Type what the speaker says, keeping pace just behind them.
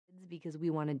because we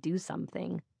want to do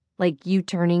something, like you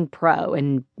turning pro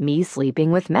and me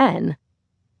sleeping with men.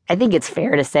 I think it's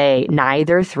fair to say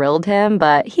neither thrilled him,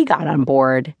 but he got on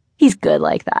board. He's good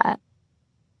like that.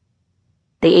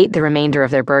 They ate the remainder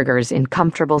of their burgers in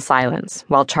comfortable silence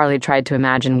while Charlie tried to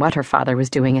imagine what her father was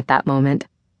doing at that moment.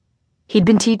 He'd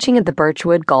been teaching at the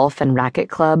Birchwood Golf and Racquet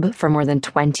Club for more than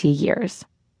 20 years.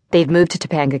 They'd moved to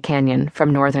Topanga Canyon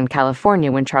from Northern California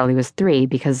when Charlie was 3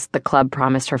 because the club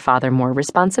promised her father more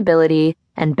responsibility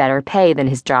and better pay than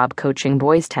his job coaching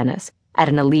boys tennis at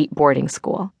an elite boarding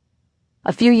school.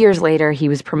 A few years later, he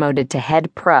was promoted to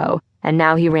head pro, and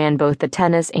now he ran both the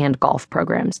tennis and golf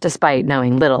programs, despite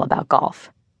knowing little about golf.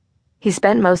 He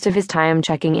spent most of his time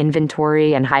checking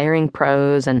inventory and hiring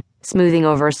pros and smoothing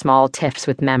over small tiffs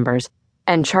with members,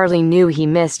 and Charlie knew he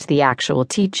missed the actual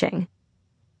teaching.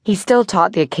 He still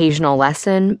taught the occasional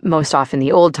lesson, most often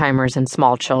the old-timers and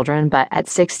small children, but at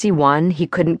 61, he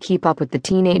couldn't keep up with the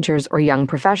teenagers or young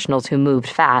professionals who moved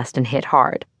fast and hit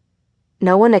hard.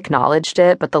 No one acknowledged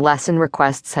it, but the lesson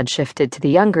requests had shifted to the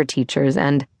younger teachers,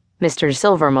 and Mr.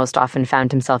 Silver most often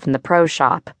found himself in the pro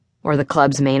shop, or the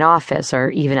club's main office, or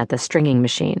even at the stringing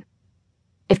machine.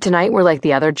 If tonight were like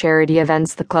the other charity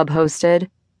events the club hosted,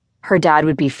 her dad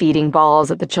would be feeding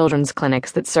balls at the children's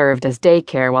clinics that served as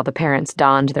daycare while the parents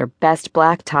donned their best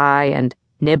black tie and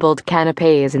nibbled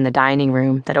canapes in the dining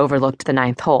room that overlooked the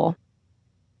 9th hole.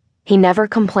 He never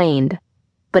complained,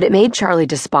 but it made Charlie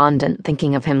despondent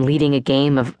thinking of him leading a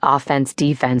game of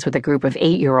offense-defense with a group of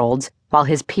 8-year-olds while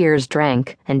his peers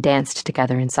drank and danced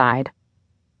together inside.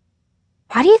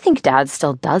 "Why do you think Dad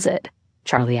still does it?"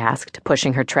 Charlie asked,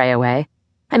 pushing her tray away.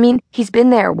 "I mean, he's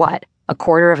been there, what, a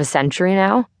quarter of a century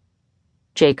now?"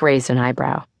 Jake raised an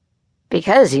eyebrow.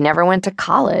 "Because he never went to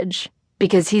college.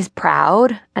 Because he's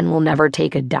proud and will never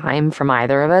take a dime from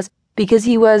either of us. Because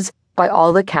he was, by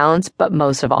all accounts, but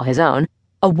most of all his own,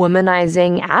 a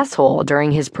womanizing asshole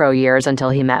during his pro years until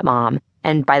he met Mom,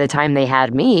 and by the time they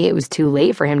had me, it was too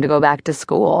late for him to go back to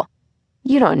school.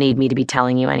 You don't need me to be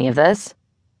telling you any of this."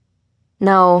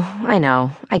 "No, I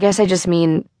know. I guess I just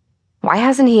mean, why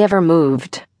hasn't he ever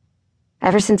moved?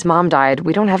 Ever since Mom died,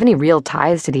 we don't have any real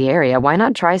ties to the area. Why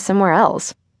not try somewhere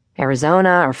else?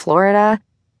 Arizona or Florida?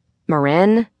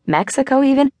 Marin? Mexico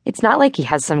even? It's not like he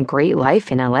has some great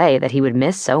life in LA that he would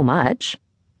miss so much."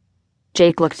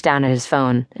 Jake looked down at his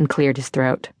phone and cleared his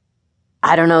throat.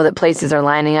 "I don't know that places are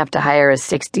lining up to hire a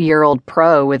 60-year-old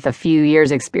pro with a few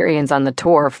years' experience on the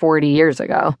tour 40 years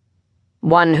ago.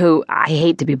 One who, I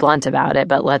hate to be blunt about it,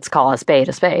 but let's call a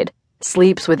spade,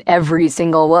 sleeps with every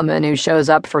single woman who shows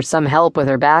up for some help with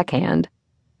her backhand.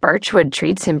 Birchwood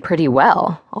treats him pretty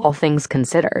well, all things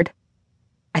considered.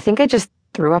 I think I just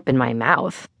threw up in my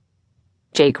mouth."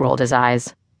 Jake rolled his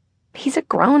eyes. "He's a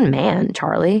grown man,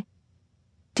 Charlie."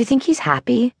 "Do you think he's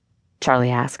happy?" Charlie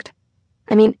asked.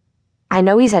 "I mean, I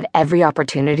know he's had every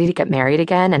opportunity to get married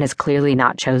again and has clearly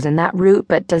not chosen that route,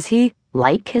 but does he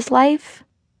like his life?"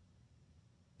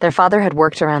 Their father had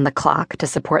worked around the clock to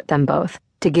support them both,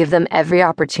 to give them every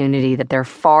opportunity that their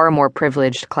far more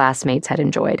privileged classmates had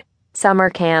enjoyed. Summer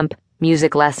camp,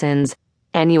 music lessons,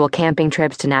 annual camping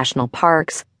trips to national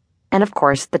parks, and of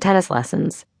course, the tennis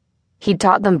lessons. He'd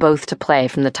taught them both to play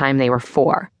from the time they were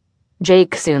 4.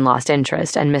 Jake soon lost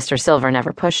interest, and Mr. Silver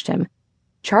never pushed him.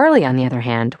 Charlie, on the other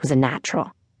hand, was a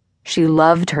natural. She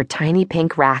loved her tiny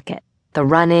pink racket, the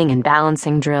running and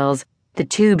balancing drills, the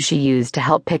tube she used to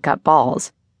help pick up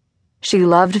balls. She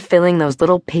loved filling those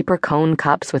little paper cone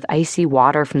cups with icy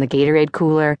water from the Gatorade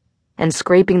cooler and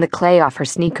scraping the clay off her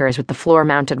sneakers with the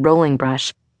floor-mounted rolling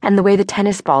brush, and the way the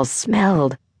tennis balls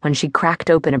smelled when she cracked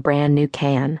open a brand new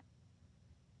can.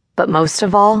 But most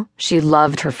of all, she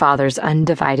loved her father's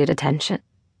undivided attention.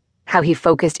 How he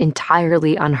focused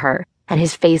entirely on her, and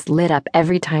his face lit up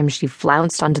every time she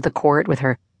flounced onto the court with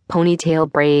her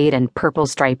ponytail braid and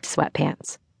purple-striped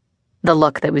sweatpants. The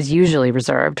look that was usually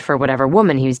reserved for whatever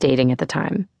woman he was dating at the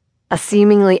time. A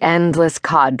seemingly endless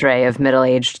cadre of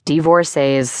middle-aged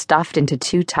divorcees stuffed into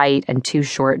too tight and too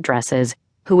short dresses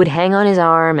who would hang on his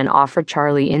arm and offer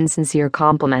Charlie insincere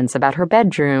compliments about her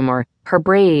bedroom or her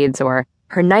braids or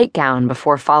her nightgown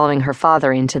before following her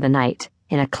father into the night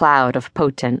in a cloud of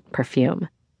potent perfume.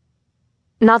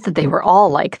 Not that they were all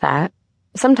like that.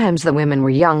 Sometimes the women were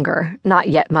younger, not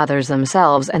yet mothers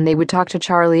themselves, and they would talk to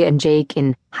Charlie and Jake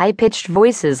in high-pitched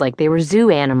voices like they were zoo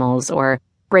animals, or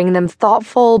bring them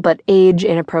thoughtful but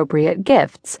age-inappropriate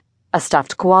gifts, a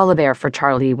stuffed koala bear for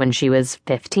Charlie when she was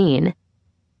 15,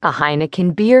 a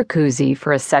Heineken beer koozie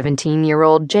for a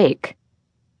 17-year-old Jake.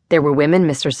 There were women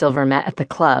Mr. Silver met at the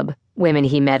club, women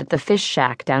he met at the fish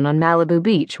shack down on Malibu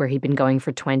Beach where he'd been going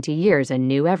for 20 years and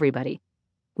knew everybody,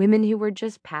 women who were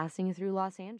just passing through Los Angeles.